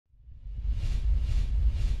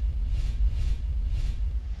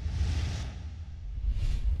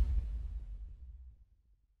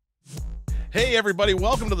Hey everybody,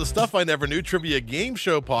 welcome to the Stuff I Never Knew Trivia Game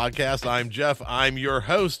Show podcast. I'm Jeff, I'm your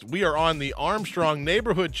host. We are on the Armstrong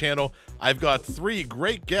Neighborhood channel. I've got three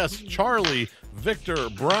great guests, Charlie, Victor,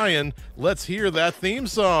 Brian. Let's hear that theme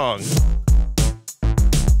song.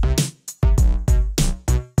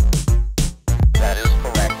 That is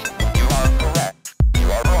correct. You are correct.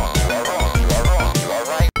 You are wrong. You are wrong. You are wrong. You are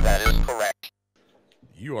right. That is correct.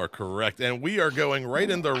 You are correct. And we are going right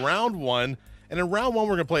into round one. And in round one,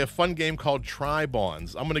 we're going to play a fun game called Try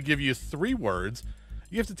Bonds. I'm going to give you three words.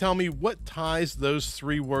 You have to tell me what ties those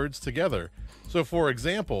three words together. So, for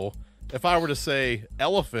example, if I were to say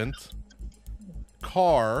elephant,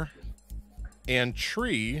 car, and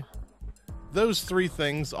tree, those three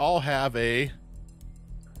things all have a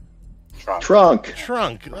Trunk.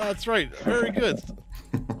 trunk. That's right. Very good.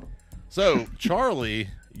 So, Charlie,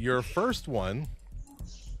 your first one,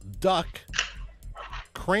 duck,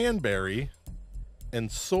 cranberry, and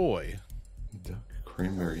soy. Duck,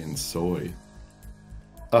 cranberry, and soy.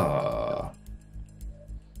 I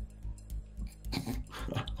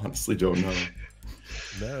honestly don't know.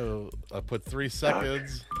 No, I put 3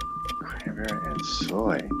 seconds. Cranberry and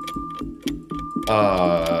soy.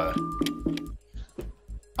 I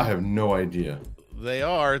have no idea. They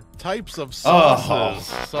are types of sauces.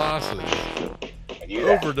 Oh. Sausage. I knew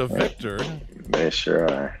that. Over to Victor. They sure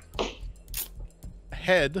are.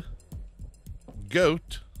 Head,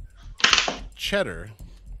 goat, cheddar.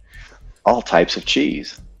 All types of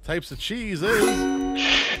cheese. Types of cheese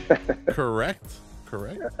is correct.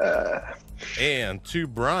 Correct. And to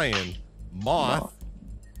Brian, moth,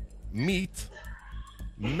 meat,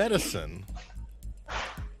 medicine.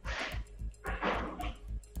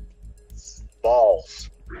 Balls.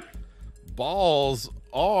 Balls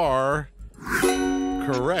are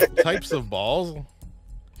correct. Types of balls.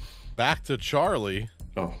 Back to Charlie.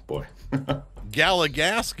 Oh boy.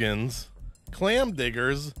 Galligaskins, clam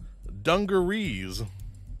diggers, dungarees.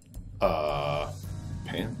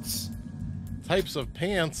 Pants. Types of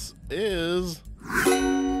pants is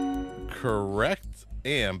correct.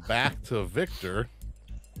 And back to Victor.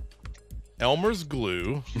 Elmer's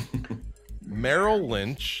glue, Merrill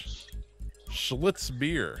Lynch, Schlitz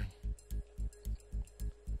beer.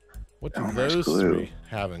 What do Elmer's those glue. three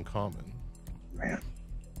have in common? Man,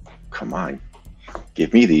 come on.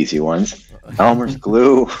 Give me the easy ones. Elmer's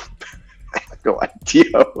glue. I have no idea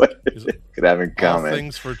what it could have in All common.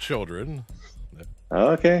 things for children.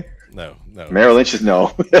 Okay. No. Merrill Lynch is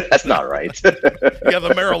no. That's not right. Yeah,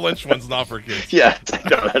 the Merrill Lynch one's not for kids. Yeah,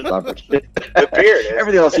 no, that's not for kids. The beard is.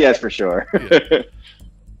 Everything else, yes, for sure. Yeah.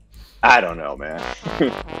 I don't know, man.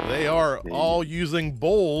 They are all using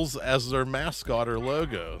bowls as their mascot or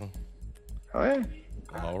logo. Oh, yeah.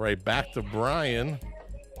 All right, back to Brian.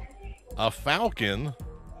 A falcon,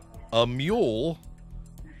 a mule,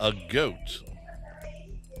 a goat.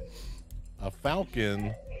 A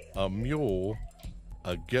falcon, a mule,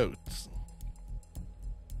 a goat.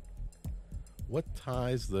 What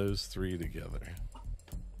ties those three together?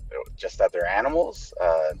 Just that they're animals.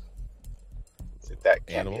 That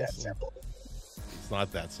can't be that Animals? simple. It's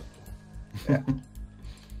not that simple.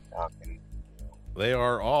 Falcon. They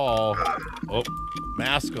are all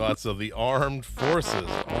mascots of the armed forces.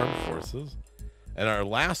 Armed forces. And our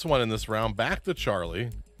last one in this round, back to Charlie.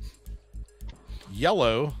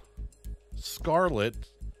 Yellow, scarlet,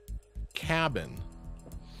 cabin.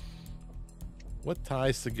 What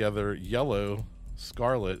ties together yellow,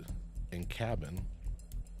 scarlet, and cabin?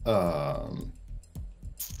 Gone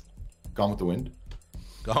with the Wind.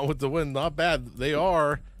 Gone with the Wind, not bad. They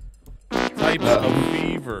are types of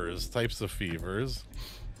fevers. Types of fevers.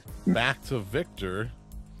 Back to Victor.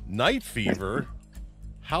 Night fever.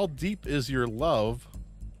 How deep is your love?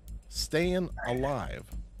 Staying alive.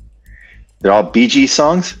 They're all Bee Gees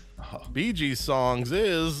songs? Bee Gees songs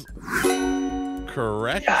is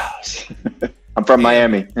correct. Yes. I'm from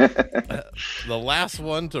Miami. The last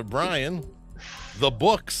one to Brian. The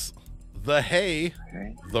books. The hay.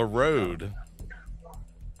 The road.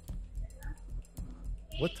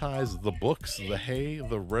 What ties the books, the hay,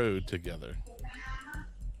 the road together?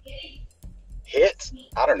 Hit?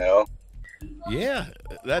 I don't know. Yeah,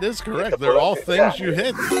 that is correct. the They're all book. things Yeah. you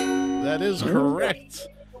hit. That is correct.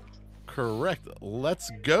 Correct.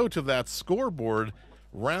 Let's go to that scoreboard.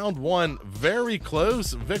 Round one, very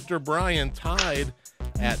close. Victor, Brian tied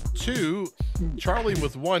at 2. Charlie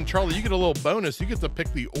with 1. Charlie, you get a little bonus. You get to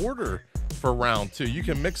pick the order for round 2. You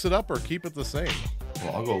can mix it up or keep it the same.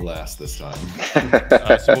 Well, I'll go last this time.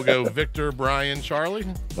 So we'll go Victor, Brian, Charlie.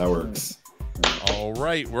 That works. All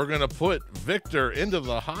right, we're going to put Victor into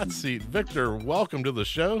the hot seat. Victor, welcome to the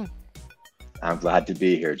show. I'm glad to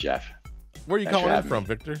be here, Jeff. Where are you Thanks for calling in having from, me.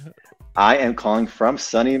 Victor? I am calling from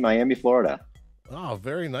sunny Miami, Florida. Oh,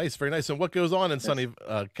 very nice, very nice. And what goes on in sunny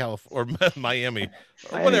California or Miami, or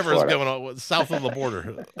Miami, whatever is Florida. going on south of the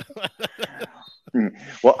border?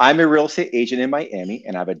 Well, I'm a real estate agent in Miami,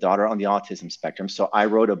 and I have a daughter on the autism spectrum. So I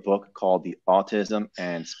wrote a book called The Autism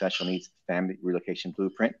and Special Needs Family Relocation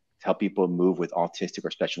Blueprint to help people move with autistic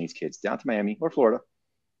or special needs kids down to Miami or Florida.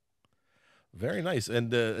 Very nice.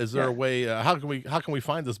 And is there a way? How can we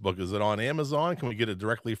find this book? Is it on Amazon? Can we get it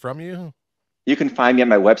directly from you? You can find me at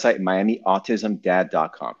my website,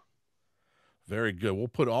 miamiautismdad.com. Very good. We'll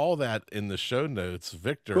put all that in the show notes.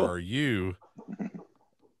 Victor, Cool. are you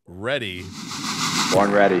ready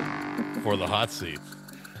Born ready. for the hot seat?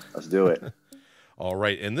 Let's do it. All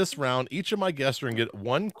right. In this round, each of my guests are going to get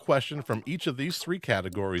one question from each of these three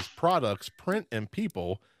categories: products, print, and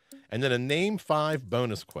people, and then a name 5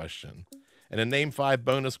 bonus question. And a name 5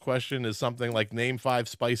 bonus question is something like name 5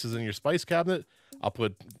 spices in your spice cabinet. I'll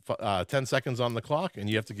put 10 seconds on the clock, and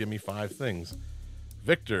you have to give me 5 things.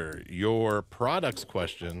 Victor, your products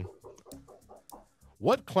question: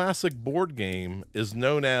 what classic board game is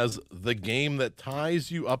known as the game that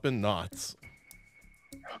ties you up in knots?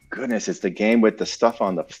 Oh, goodness, it's the game with the stuff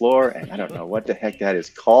on the floor, and I don't know what the heck that is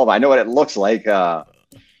called. I know what it looks like. What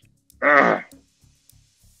is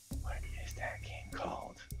that game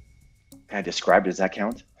called? Can I describe it? Does that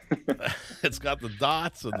count? It's got the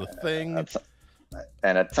dots and the thing.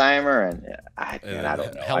 And a timer, and I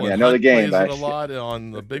don't know. Helen I know the Hunt game, plays but it a lot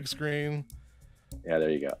on the big screen. yeah, there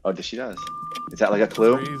you go. Oh, she does. Is that like a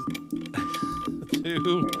clue? 3,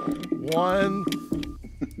 2, 1.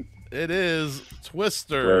 It is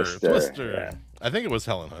Twister. Yeah. I think it was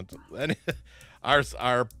Helen Hunt. And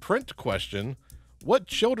our print question: what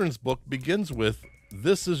children's book begins with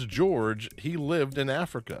 "This is George. He lived in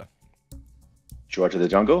Africa"? George of the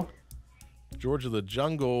Jungle. George of the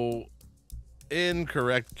Jungle.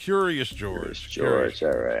 Incorrect. Curious George. George.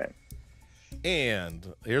 All right.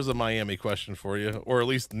 And here's a Miami question for you, or at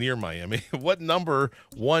least near Miami. What number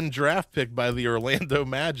 1 draft pick by the Orlando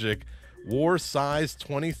Magic wore size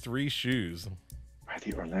 23 shoes? By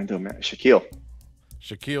the Orlando Shaquille.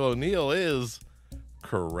 Shaquille O'Neal is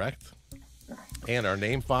correct. And our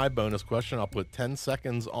name 5 bonus question, I'll put 10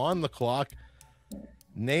 seconds on the clock.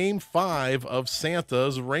 Name 5 of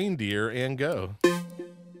Santa's reindeer and go.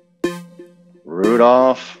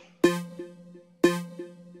 Rudolph.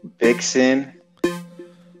 Vixen.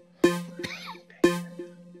 I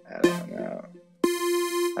don't know.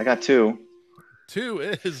 I got 2. 2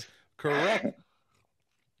 is correct.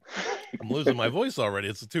 I'm losing my voice already.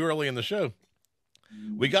 It's too early in the show.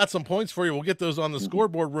 We got some points for you. We'll get those on the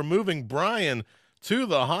scoreboard. We're moving Brian to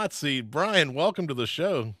the hot seat. Brian, welcome to the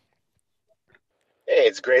show. Hey,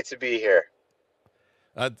 it's great to be here.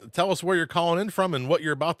 Tell us where you're calling in from and what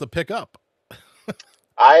you're about to pick up.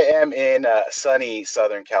 I am in sunny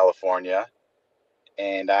Southern California,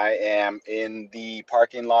 and I am in the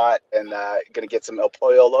parking lot and going to get some El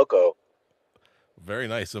Pollo Loco. Very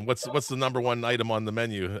nice. And what's the number 1 item on the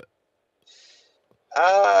menu?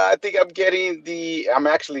 I think I'm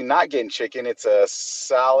actually not getting chicken. It's a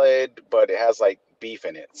salad, but it has like beef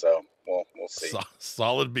in it. So we'll see.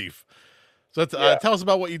 Solid beef. So Yeah. tell us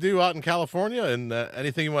about what you do out in California and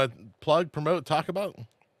anything you want to plug, promote, talk about.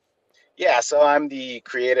 Yeah, so I'm the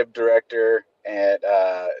creative director at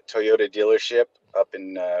Toyota dealership up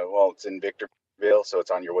in it's in Victorville, so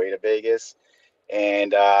it's on your way to Vegas.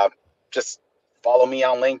 And just follow me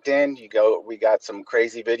on LinkedIn. We got some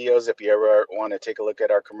crazy videos if you ever want to take a look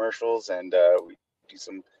at our commercials, and we do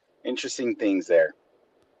some interesting things there.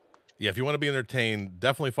 Yeah, if you want to be entertained,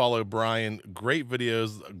 definitely follow Brian. Great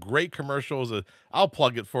videos, great commercials. I'll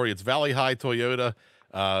plug it for you. It's Valley High Toyota.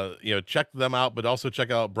 Check them out, but also check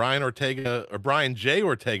out Brian Ortega or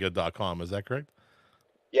BrianJOrtega.com. Is that correct?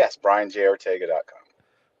 Yes, BrianJOrtega.com.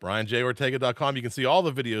 BrianJOrtega.com. You can see all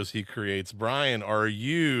the videos he creates. Brian, are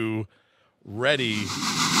you ready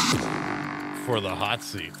for the hot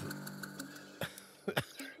seat?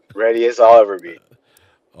 Ready as I'll ever be.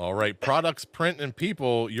 All right. Products, print, and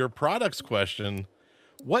people. Your products question: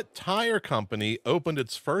 what tire company opened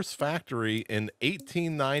its first factory in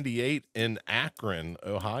 1898 in Akron,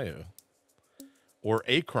 Ohio? Or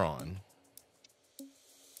Akron?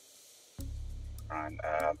 On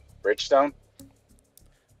Bridgestone.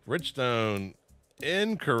 Bridgestone.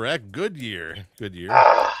 Incorrect. Goodyear.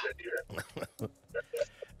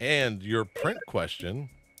 And your print question: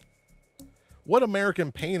 what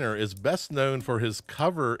American painter is best known for his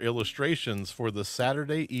cover illustrations for the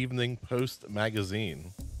Saturday Evening Post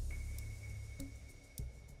magazine?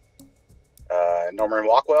 Norman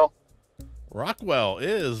Rockwell. Rockwell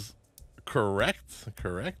is correct.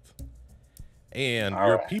 And All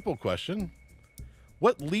your right. people question,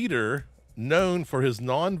 what leader known for his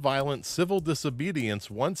nonviolent civil disobedience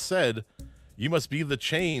once said, "You must be the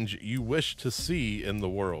change you wish to see in the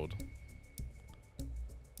world"?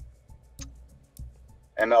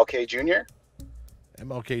 MLK Jr.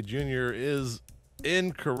 MLK Jr. is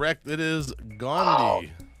incorrect. It is Oh,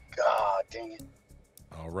 Gandhi. God dang it.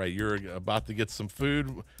 All right, you're about to get some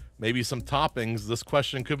food, maybe some toppings. This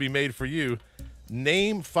question could be made for you.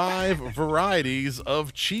 Name 5 varieties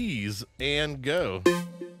of cheese and go.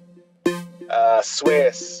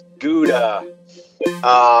 Swiss, Gouda,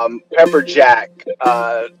 Pepper Jack,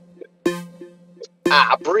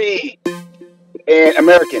 Brie, and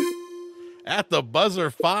American. At the buzzer,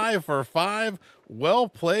 5 for 5. Well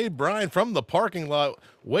played, Brian, from the parking lot,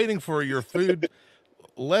 waiting for your food.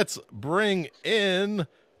 Let's bring in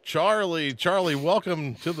Charlie. Charlie,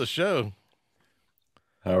 welcome to the show.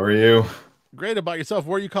 How are you? Great. About yourself.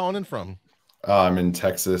 Where are you calling in from? I'm in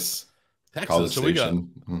Texas. Texas. College So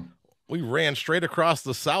Station. we ran straight across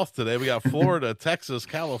the South today. We got Florida, Texas,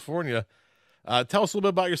 California. Tell us a little bit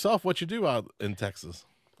about yourself, what you do out in Texas.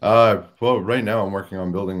 Well, right now I'm working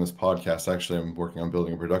on building this podcast. Actually, I'm working on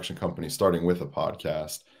building a production company, starting with a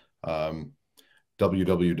podcast.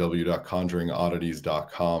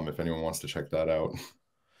 www.conjuringoddities.com if anyone wants to check that out.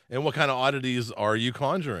 And what kind of oddities are you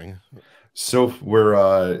conjuring? So we're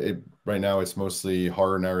right now it's mostly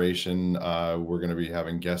horror narration. We're going to be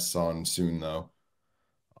having guests on soon, though.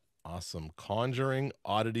 Awesome.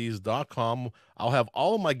 Conjuringoddities.com. I'll have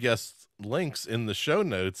all of my guests' links in the show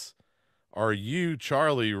notes. Are you,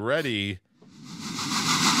 Charlie, ready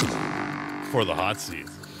for the hot seat?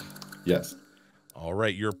 Yes. All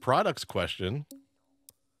right. Your products question.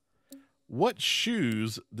 What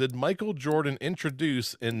shoes did Michael Jordan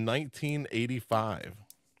introduce in 1985?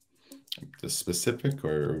 The specific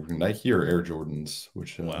or Nike or Air Jordans?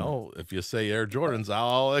 Which Well, if you say Air Jordans,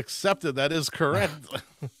 I'll accept it. That is correct.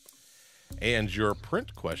 And your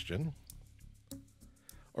print question.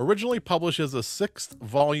 Originally published as a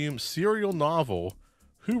 6th-volume serial novel,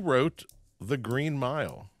 who wrote The Green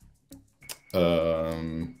Mile?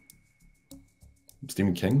 Stephen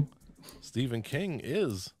King. Stephen King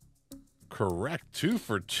is correct. 2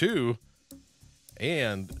 for 2.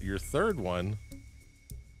 And your third one.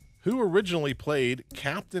 Who originally played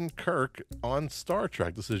Captain Kirk on Star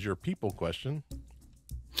Trek? This is your people question.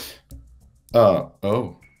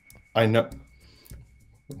 Oh, I know.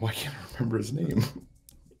 Why can't I remember his name?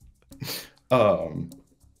 Oh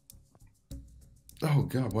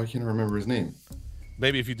God, why can't I remember his name?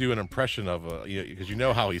 Maybe if you do an impression of because you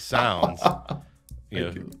know how he sounds. You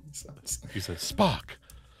know, he says Spock.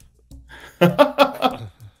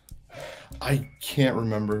 I can't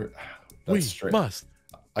remember. That's straight. Must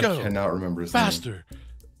I go cannot remember his faster.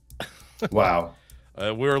 name. Wow.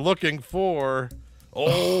 We're looking for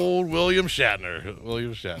old William Shatner.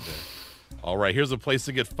 William Shatner. All right, here's a place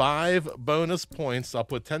to get 5 bonus points. I'll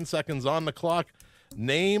put 10 seconds on the clock.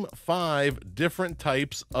 Name 5 different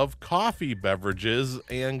types of coffee beverages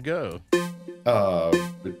and go.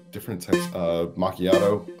 Different types.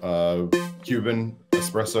 Macchiato, Cuban,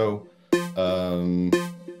 espresso.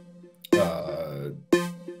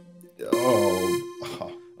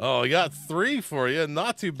 Oh, I got 3 for you.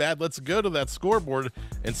 Not too bad. Let's go to that scoreboard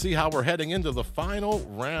and see how we're heading into the final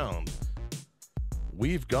round.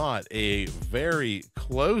 We've got a very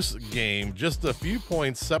close game, just a few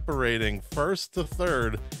points separating first to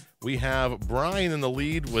third. We have Brian in the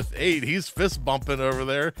lead with 8. He's fist bumping over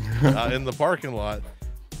there in the parking lot.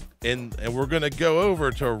 And we're going to go over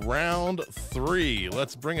to round 3.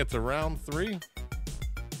 Let's bring it to round 3.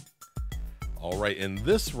 All right, in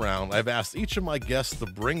this round, I've asked each of my guests to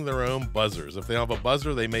bring their own buzzers. If they don't have a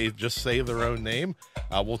buzzer, they may just say their own name.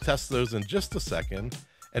 We'll test those in just a second.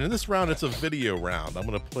 And in this round, it's a video round. I'm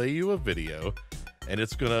going to play you a video, and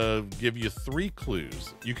it's going to give you 3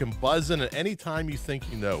 clues. You can buzz in at any time you think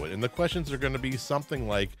you know it. And the questions are going to be something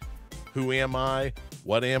like, who am I?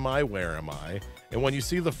 What am I? Where am I? And when you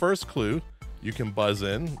see the first clue, you can buzz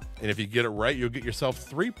in. And if you get it right, you'll get yourself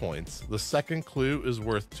 3 points. The second clue is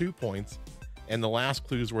worth 2 points. And the last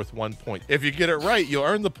clue is worth 1 point. If you get it right, you'll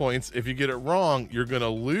earn the points. If you get it wrong, you're going to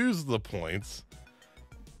lose the points.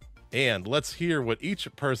 And let's hear what each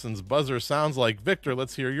person's buzzer sounds like. Victor,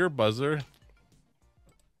 let's hear your buzzer.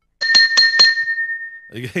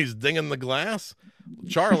 He's dinging the glass.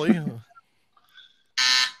 Charlie,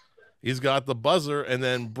 he's got the buzzer. And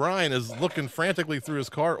then Brian is looking frantically through his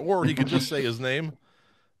car, or he could just say his name.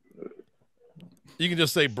 You can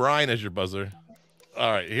just say Brian as your buzzer.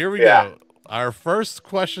 All right, here we go. Our first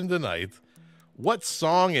question tonight. What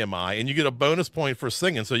song am I? And you get a bonus point for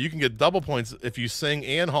singing, so you can get double points if you sing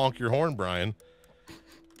and honk your horn, Brian.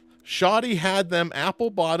 Shawty had them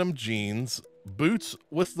apple-bottom jeans, boots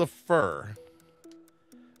with the fur.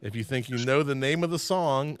 If you think you know the name of the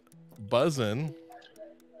song, buzz in.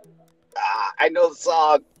 I know the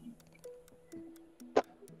song.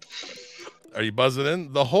 Are you buzzing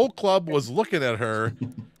in? The whole club was looking at her.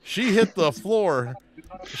 She hit the floor.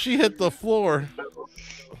 She hit the floor.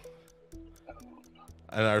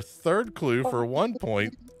 And our third clue for 1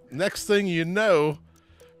 point. Next thing you know,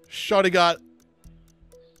 Shawty got...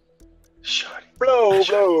 Shawty. Blow,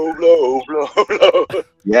 blow, blow, blow, blow.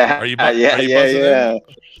 Yeah. Are you yeah. buzzing Yeah. in?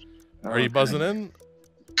 Are you buzzing in?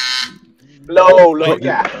 Low, low.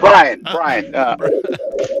 Yeah. Brian.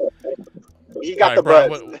 He got the Brian,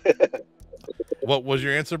 buzz. what was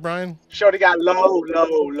your answer, Brian? Shorty got low,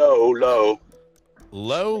 low, low, low.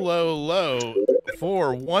 Low, low, low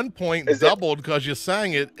for 1 point, Is it- doubled because you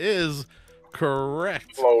sang it, is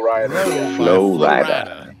correct. Flow Rider. Low by Flow Flo Rida.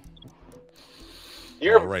 Rida.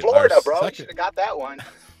 You're All right, Florida, our bro. You second- should have got that one.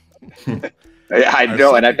 Yeah, I Our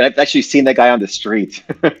know, and second- I've actually seen that guy on the street.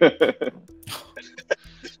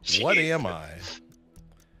 What am I?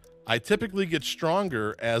 I typically get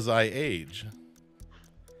stronger as I age.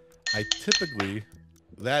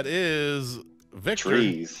 That is Victor.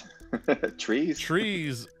 Trees. Trees.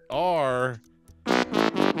 Trees are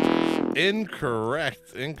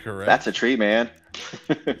incorrect. That's a tree, man.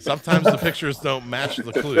 Sometimes the pictures don't match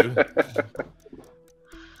the clue.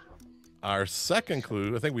 Our second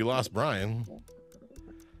clue, I think we lost Brian.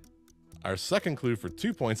 Our second clue for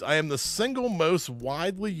 2 points. I am the single most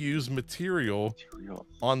widely used material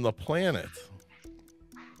on the planet.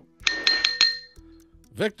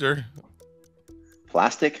 Victor,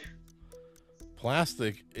 Plastic.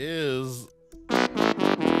 plastic is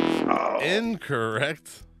Oh.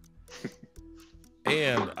 incorrect.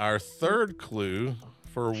 And our third clue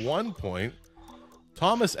for 1 point.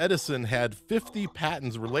 Thomas Edison had 50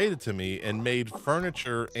 patents related to me and made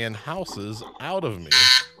furniture and houses out of me.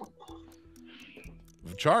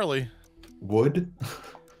 Charlie, Wood.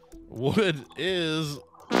 wood is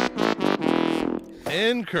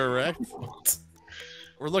incorrect.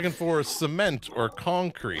 We're looking for cement or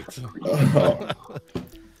concrete. Oh.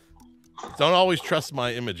 Don't always trust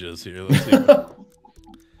my images here. Let's see.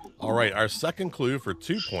 All right, our second clue for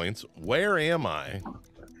 2 points. Where am I?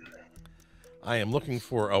 I am looking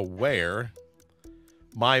for a where.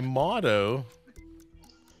 My motto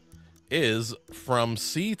is from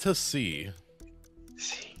sea to sea.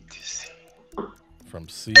 From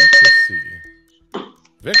sea to sea.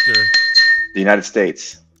 Victor, The United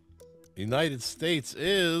States. United States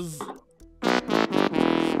is...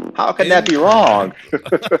 How can that be wrong?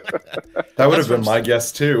 That would have been my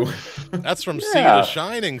guess too. That's from sea Yeah. to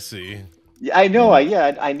shining sea. Yeah, I know.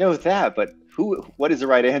 I know that, but what is the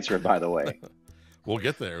right answer, by the way? We'll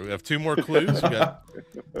get there. We have 2 more clues. We got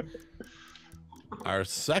our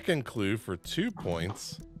second clue for 2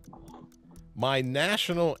 points. My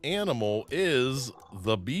national animal is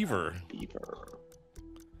the beaver.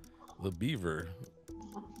 The beaver.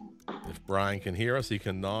 If Brian can hear us, he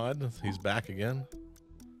can nod. He's back again.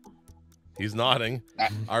 He's nodding.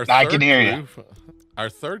 I can hear you. Our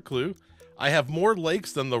third clue. I have more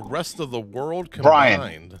lakes than the rest of the world Brian.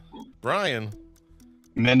 combined. Brian.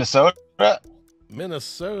 Minnesota.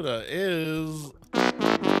 Minnesota is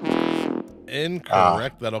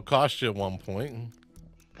incorrect. That'll cost you 1 point.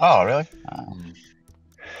 Oh, really?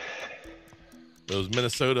 Those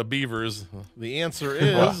Minnesota Beavers. The answer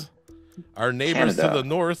is our neighbors Canada. to the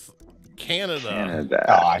north, Canada.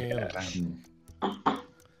 Canada.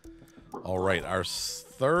 All right, our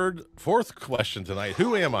fourth question tonight.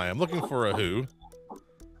 Who am I? I'm looking for a who.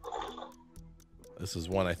 This is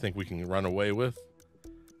one I think we can run away with.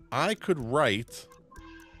 I could write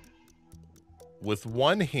with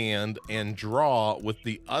one hand and draw with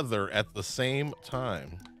the other at the same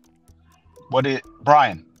time. What is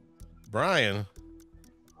Brian? Brian,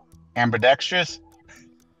 Ambidextrous?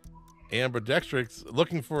 ambidextrous,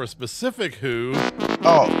 looking for a specific who.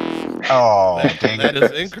 Oh, dang That it.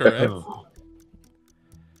 is incorrect.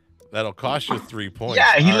 That'll cost you 3 points.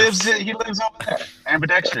 Yeah, he Our- lives over there.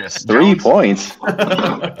 Ambidextrous. 3 Jones. points.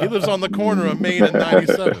 He lives on the corner of Main and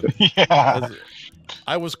 97. Yeah. As-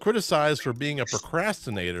 I was criticized for being a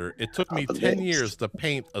procrastinator. It took me 10 years to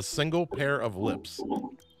paint a single pair of lips.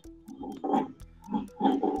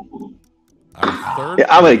 Our third Yeah,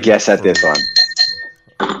 I'm gonna clue guess at for- this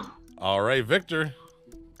one. All right, Victor.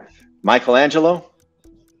 Michelangelo.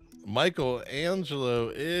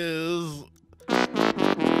 Michelangelo is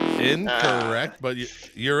incorrect, but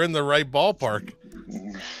you're in the right ballpark.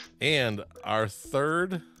 And our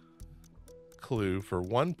third clue for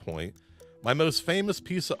 1 point. My most famous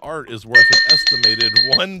piece of art is worth an estimated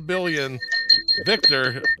 1 billion.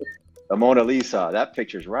 Victor, The Mona Lisa. That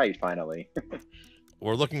picture's right, finally.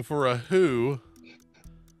 we're looking for a who.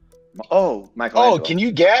 Oh, Michelangelo. Oh, can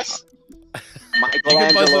you guess?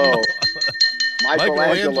 Michelangelo.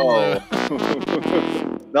 Michelangelo.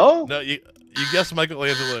 No? No, you guessed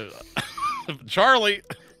Michelangelo. Charlie.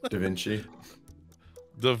 Da Vinci.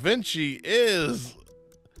 Da Vinci is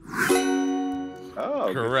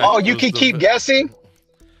Oh, correct. Oh, you It was can keep guessing?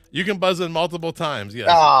 You can buzz in multiple times. Yes.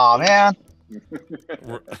 Oh, man.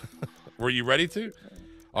 Were you ready to?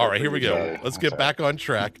 All right, here we go. Sorry. Let's get back on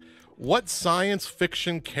track. What science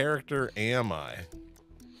fiction character am I?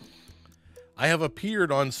 I have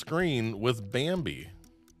appeared on screen with Bambi.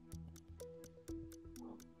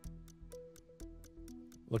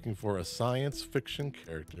 Looking for a science fiction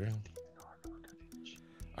character.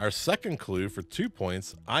 Our second clue for 2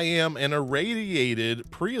 points. I am an irradiated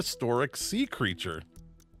prehistoric sea creature.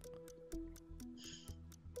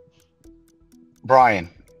 Brian,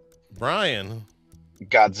 Brian.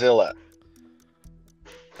 Godzilla.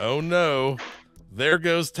 Oh no. There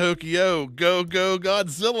goes Tokyo. Go, go,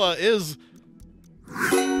 Godzilla is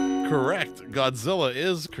correct. Godzilla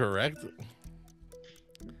is correct.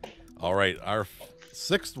 All right, our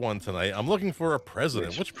sixth one tonight. I'm looking for a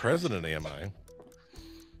president. Which president am I?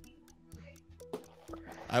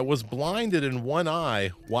 I was blinded in one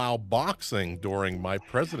eye while boxing during my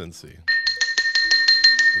presidency.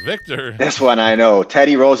 Victor. this one I know.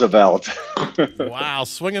 Teddy Roosevelt. Wow,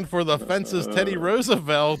 swinging for the fences. Teddy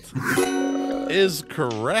Roosevelt is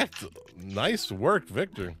correct. Nice work,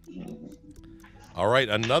 Victor. All right,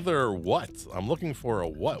 another what? I'm looking for a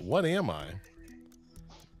what? What am I?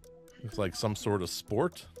 Looks like some sort of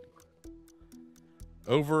sport.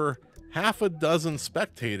 Over half a dozen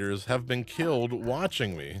spectators have been killed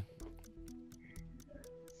watching me.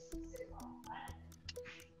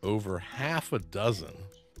 Over half a dozen.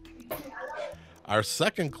 Our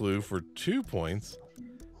second clue for 2 points.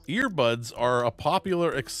 Earbuds are a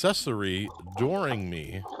popular accessory during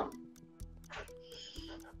me.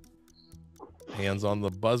 Hands on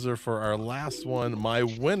the buzzer for our last one. My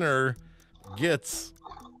winner gets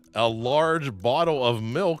a large bottle of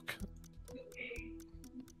milk.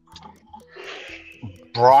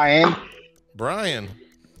 Brian, Brian.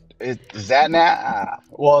 is that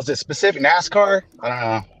well, is it specific NASCAR? I don't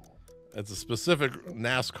know. It's a specific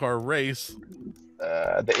NASCAR race.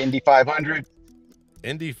 The Indy 500.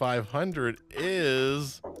 Indy 500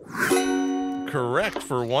 is correct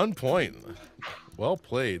for 1 point. Well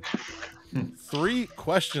played. 3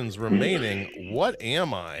 questions remaining. What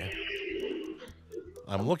am I?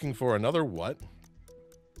 I'm looking for another what.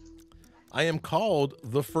 I am called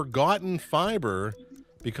the forgotten fiber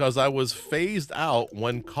because I was phased out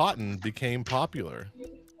when cotton became popular.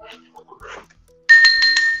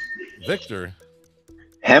 Victor.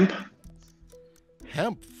 Hemp.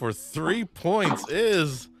 Hemp for 3 points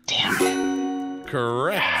is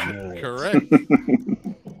correct. Correct.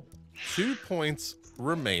 2 points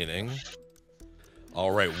remaining.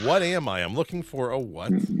 All right, what am I? I'm looking for a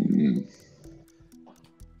what.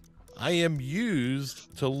 I am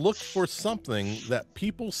used to look for something that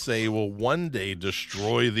people say will one day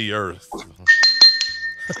destroy the earth.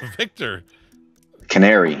 Victor.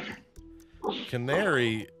 Canary.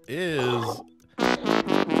 Canary is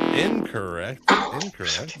incorrect. Incorrect.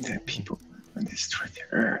 Something that people destroy the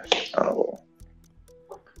earth. Oh.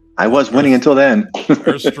 I was winning until then.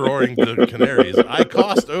 Destroying the canaries. I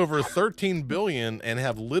cost over $13 billion and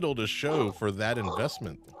have little to show for that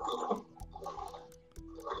investment.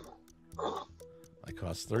 I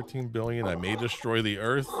cost $13 billion. I may destroy the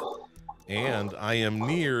earth, and I am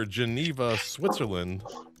near Geneva, Switzerland.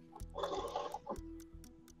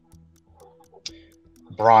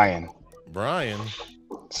 Brian. Brian.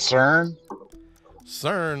 CERN.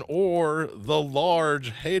 CERN, or the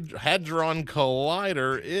Large Hadron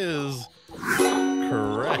Collider, is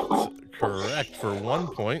correct. Correct for 1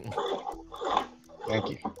 point. Thank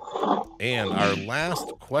you. And our last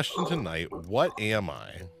question tonight, what am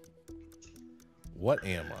I? What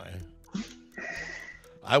am I?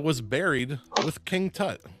 I was buried with King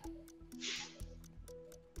Tut.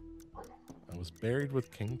 I was buried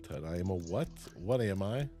with King Tut. I am a what? What am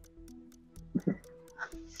I?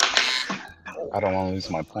 I don't want to lose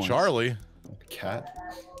my points. Charlie. Cat.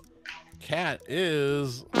 Cat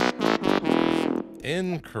is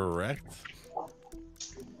incorrect.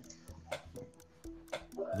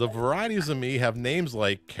 The varieties of me have names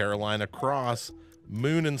like Carolina Cross,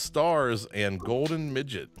 Moon and Stars, and Golden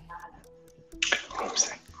Midget.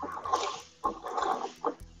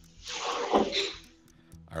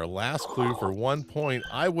 Our last clue for 1 point.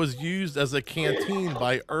 I was used as a canteen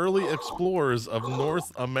by early explorers of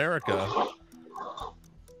North America.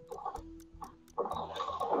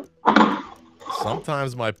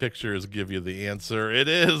 Sometimes my pictures give you the answer. It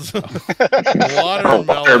is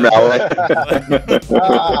watermelon.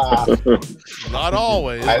 Not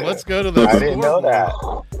always. Let's go to the I didn't know that.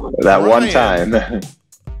 That one time.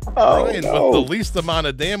 Brian, with the least amount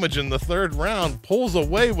of damage in the third round, pulls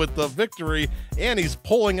away with the victory, and he's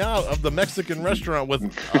pulling out of the Mexican restaurant with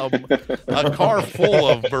a car full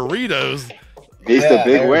of burritos. He's the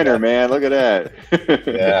big winner, man. Look at that.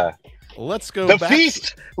 Yeah. Let's go The back.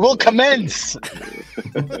 feast will commence.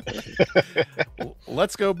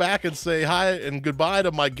 Let's go back and say hi and goodbye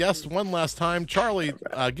to my guest one last time. Charlie,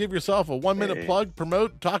 give yourself a 1-minute plug,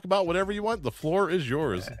 promote, talk about whatever you want. The floor is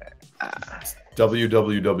yours.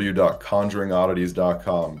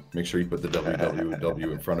 www.conjuringoddities.com. Make sure you put the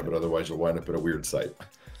www in front of it, otherwise you'll wind up at a weird site.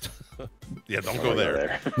 Yeah, don't go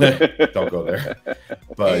there. Don't go there.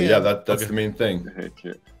 But yeah, that's the main thing.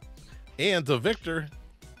 And to Victor.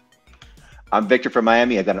 I'm Victor from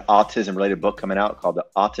Miami. I've got an autism-related book coming out called The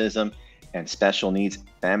Autism and Special Needs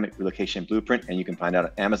Family Relocation Blueprint, and you can find it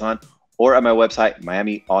on Amazon or on my website,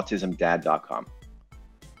 miamiautismdad.com.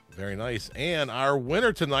 Very nice. And our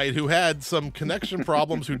winner tonight, who had some connection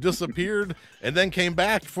problems, who disappeared and then came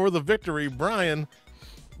back for the victory, Brian,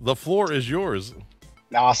 the floor is yours.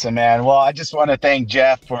 Awesome, man. Well, I just want to thank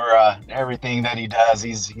Jeff for everything that he does.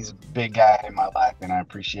 He's a big guy in my life, and I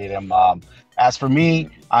appreciate him. As for me,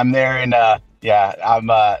 I'm there, and I'm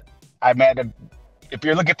at if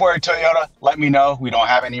you're looking for a Toyota, let me know. We don't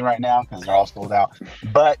have any right now because they're all sold out.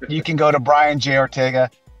 But you can go to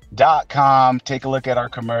brianjortega.com. Take a look at our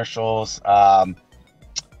commercials. I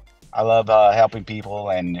love helping people,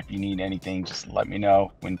 and if you need anything, just let me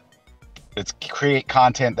know. Let's create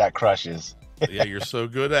content that crushes. Yeah, you're so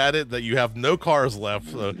good at it that you have no cars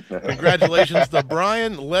left. So congratulations to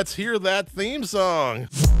Brian. Let's hear that theme song.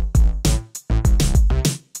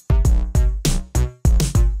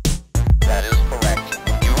 That is correct.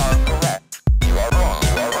 You are correct. You are wrong.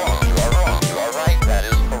 You are wrong. You are wrong. You are right. That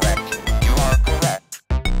is correct. You are correct.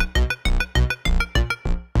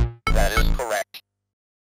 That is correct.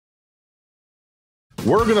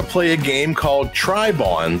 We're going to play a game called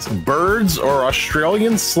Try-Bonds, birds or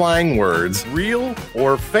Australian slang words, real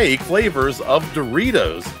or fake flavors of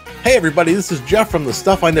Doritos. Hey everybody, this is Jeff from the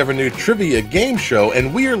Stuff I Never Knew Trivia Game Show,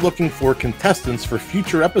 and we are looking for contestants for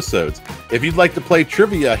future episodes. If you'd like to play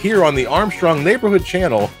trivia here on the Armstrong Neighborhood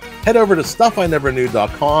Channel, head over to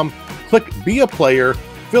stuffineverknew.com, click Be a Player,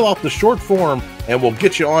 fill out the short form, and we'll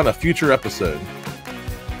get you on a future episode.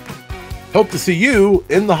 Hope to see you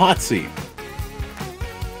in the hot seat.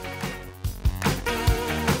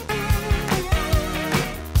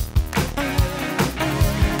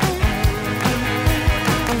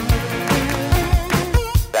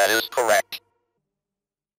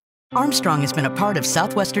 Armstrong has been a part of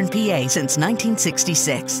southwestern PA since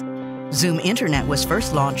 1966. Zoom Internet was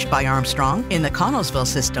first launched by Armstrong in the Connellsville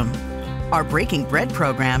system. Our Breaking Bread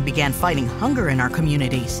program began fighting hunger in our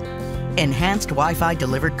communities. Enhanced Wi-Fi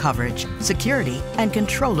delivered coverage, security, and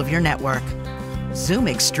control of your network. Zoom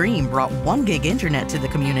Extreme brought 1 gig internet to the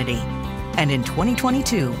community. And in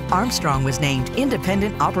 2022, Armstrong was named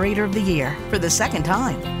Independent Operator of the Year for the 2nd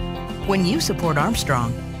time. When you support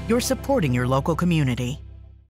Armstrong, you're supporting your local community.